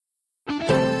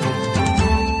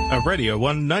Radio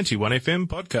 191 FM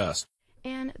podcast.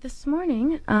 And this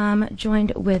morning,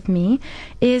 joined with me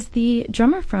is the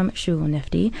drummer from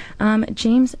Shooglenifty,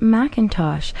 James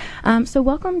McIntosh. So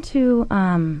welcome to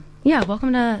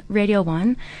Radio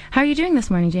 1. How are you doing this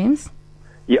morning, James?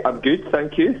 Yeah, I'm good,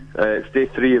 thank you. It's day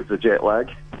 3 of the jet lag.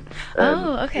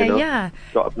 Okay, yeah.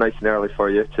 Got up nice and early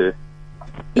for you to...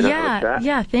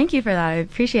 Yeah, thank you for that. I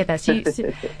appreciate that. So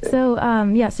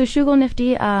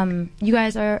Shooglenifty, you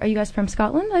guys are you guys from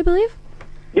Scotland, I believe?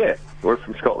 Yeah, we're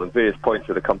from Scotland, various points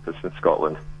of the compass in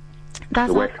Scotland.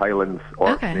 That's the West Highlands,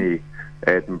 Orkney, okay.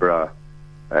 Edinburgh,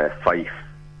 Fife,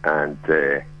 and,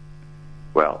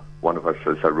 one of us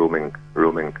is a roaming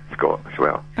Scot as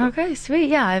well. Okay, sweet.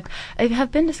 Yeah, I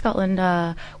have been to Scotland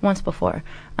once before,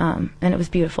 and it was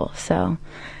beautiful. So,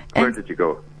 where did you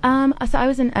go? So I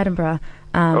was in Edinburgh.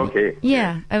 Okay.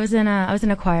 Yeah, I was in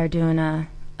a choir doing a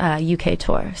UK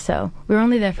tour. So we were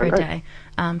only there for a day.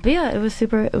 But yeah, it was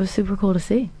super cool to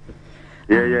see.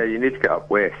 Yeah, you need to get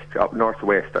up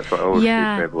northwest. That's what I always say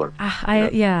to everyone.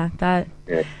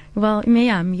 Well,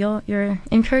 you're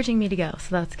encouraging me to go, so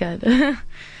that's good.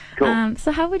 Cool.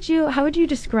 So how would you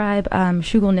describe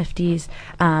Shooglenifty's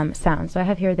sound? So I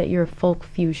have here that you're folk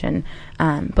fusion,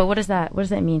 but what does that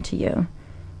mean to you?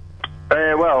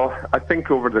 Well, I think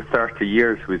over the 30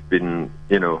 years we've been,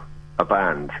 a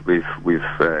band. We've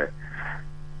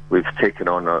taken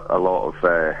on a lot of,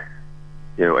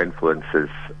 influences,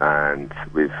 and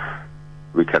we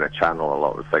kind of channel a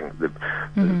lot of things, the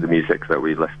music that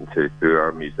we listen to through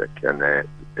our music, and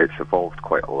it's evolved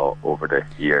quite a lot over the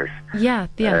years. Yeah.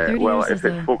 30 well, years if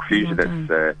it's folk fusion, it's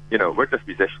we're just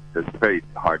musicians. It's very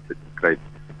hard to describe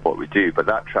what we do. But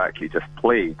that track you just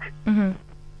played,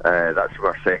 that's from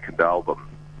our second album.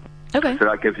 Okay. So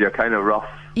that gives you a kind of rough.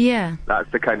 Yeah. That's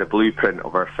the kind of blueprint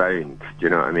of our sound. Do you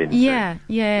know what I mean? Yeah.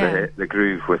 The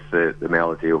groove with the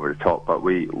melody over the top. But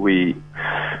we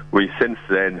since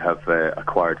then have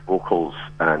acquired vocals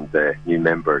and new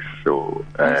members. So.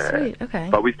 Sweet. Okay.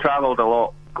 But we've travelled a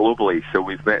lot globally, so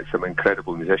we've met some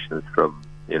incredible musicians from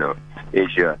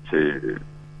Asia to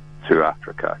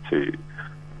Africa to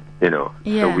So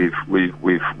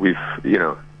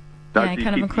we've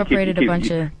kind of incorporated a bunch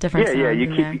of different sounds.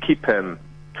 You keep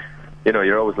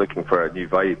you're always looking for a new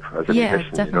vibe as a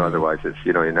musician. Definitely. Otherwise it's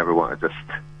you never want to just.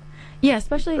 Yeah,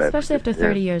 especially after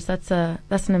 30 years. That's an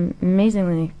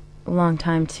amazingly long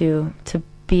time to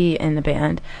be in the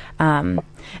band. And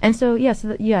so you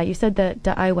said that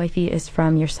the I Wifey is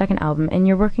from your second album, and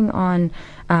you're working on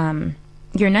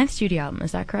your 9th studio album.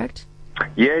 Is that correct?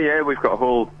 Yeah, we've got a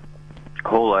whole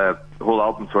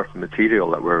album's worth of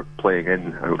material that we're playing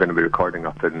in, and we're going to be recording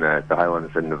up in the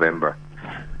Highlands in November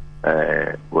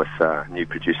with a new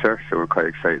producer, so we're quite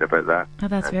excited about that. Oh,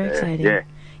 that's very exciting.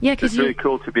 Yeah, because it's really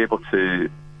cool to be able to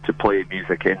play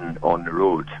music on the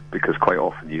road, because quite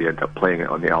often you end up playing it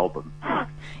on the album, and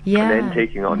then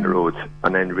taking it on the road,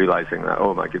 and then realising that,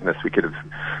 oh my goodness, we could have.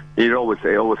 It always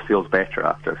feels better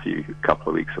after a couple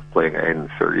of weeks of playing it in.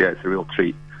 So yeah, it's a real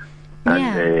treat.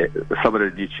 And some of the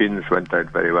new tunes went down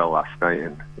very well last night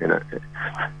in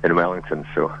Wellington.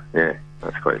 So yeah,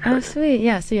 that's quite exciting. Oh, sweet.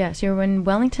 Yeah. So you were in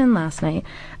Wellington last night,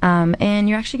 and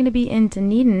you're actually going to be in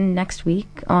Dunedin next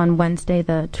week on Wednesday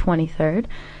the 23rd,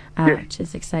 which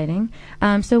is exciting.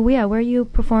 Where are you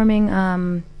performing?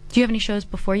 Do you have any shows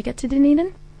before you get to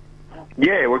Dunedin?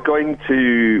 Yeah, we're going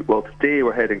to. Well, today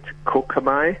we're heading to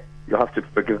Kokamai. You'll have to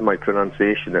forgive my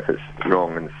pronunciation if it's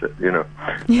wrong, and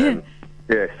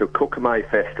Yeah, so Kokamai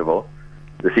Festival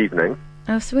this evening.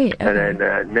 Oh, sweet. Okay. And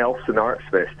then Nelson Arts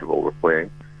Festival we're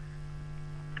playing.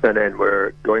 And then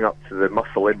we're going up to the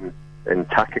Muscle Inn in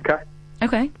Takaka.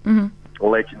 Okay. Mm-hmm. A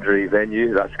legendary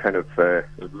venue. That's kind of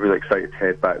really excited to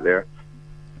head back there.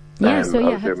 Yeah, I was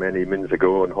there many moons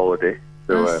ago on holiday.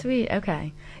 So, sweet.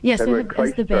 Okay. Yeah, so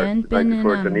has the band been in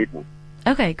Dunedin.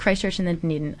 Okay, Christchurch and then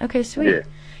Dunedin. Okay, sweet.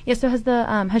 Yeah, so has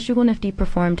Shooglenifty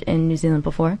performed in New Zealand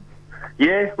before?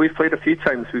 Yeah, we've played a few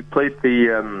times. We've played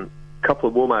the couple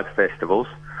of WOMAD festivals.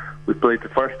 We played the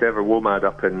first ever WOMAD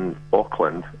up in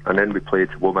Auckland, and then we played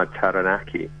WOMAD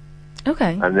Taranaki.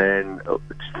 Okay. And then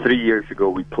 3 years ago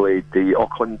we played the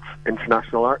Auckland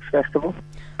International Arts Festival.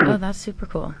 Oh, that's super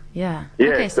cool. Yeah. Yeah,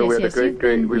 okay, so we had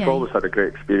we've always had a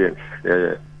great experience.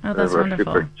 Yeah. Oh, that's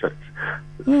wonderful.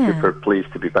 Super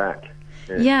pleased to be back.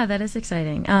 Yeah, that is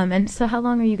exciting. And so how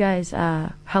long are you guys,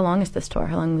 how long is this tour?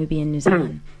 How long will we be in New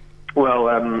Zealand? Well,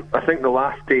 I think the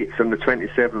last date's on the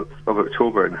 27th of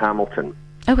October in Hamilton.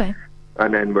 Okay.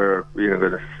 And then we're,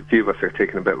 a few of us are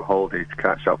taking a bit of a holiday to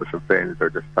catch up with some friends or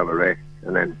just have a rest.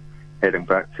 And then heading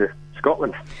back to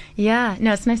Scotland. Yeah,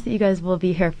 no, it's nice that you guys will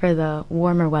be here for the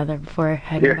warmer weather before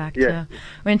heading back to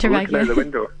winter back here. Looking out the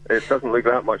window, it doesn't look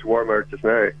that much warmer just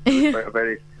now. It's like a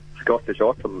very Scottish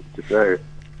autumn just now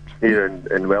here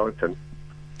in Wellington.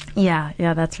 Yeah,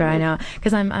 that's right. I know,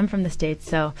 because I'm from the States,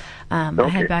 so I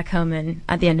head back home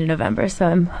at the end of November. So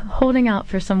I'm holding out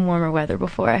for some warmer weather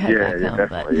before I head back home.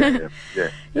 Definitely.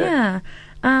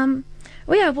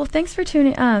 Well, thanks for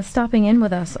stopping in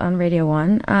with us on Radio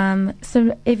 1.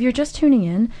 So if you're just tuning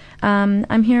in,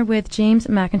 I'm here with James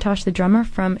McIntosh, the drummer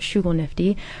from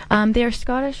Shooglenifty. They are a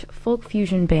Scottish folk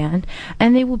fusion band,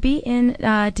 and they will be in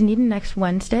Dunedin next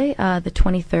Wednesday, the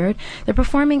 23rd. They're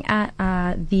performing at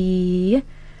the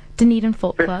Dunedin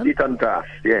Folk Club. 50 Dundas,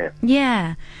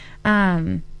 Yeah.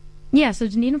 So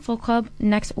Dunedin Folk Club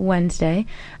next Wednesday.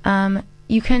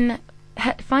 You can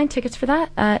find tickets for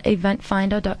that at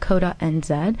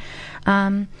eventfinder.co.nz.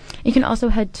 You can also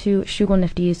head to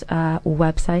Shooglenifty's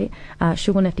website,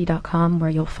 shooglenifty.com,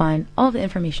 where you'll find all the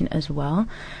information as well.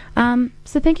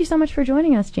 So thank you so much for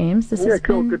joining us, James. This has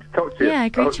cool. been, good to talk to you. Yeah,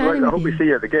 great chatting with you. I hope we see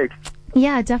you at the gig.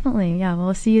 Yeah, definitely. Yeah,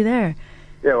 we'll see you there.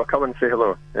 Yeah, well, come and say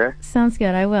hello. Yeah. Sounds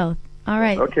good. I will. All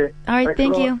right. Okay. All right.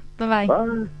 Thank you. Bye-bye.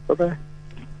 Bye. Bye-bye.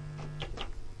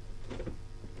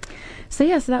 So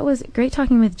that was great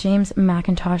talking with James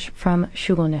McIntosh from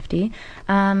Shooglenifty.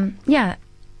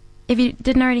 If you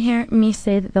didn't already hear me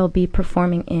say that they'll be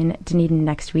performing in Dunedin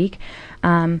next week,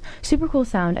 super cool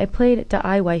sound. I played Da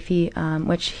I Wifey,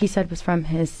 which he said was from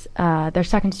his their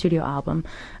second studio album.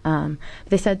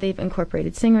 They said they've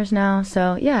incorporated singers now,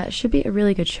 so it should be a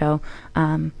really good show.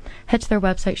 Head to their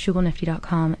website,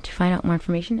 shooglenifty.com, to find out more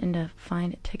information and to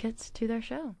find tickets to their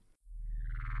show.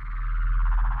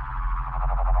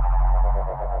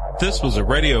 This was a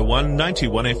Radio 1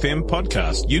 91 FM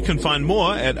podcast. You can find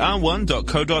more at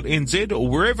r1.co.nz or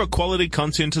wherever quality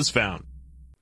content is found.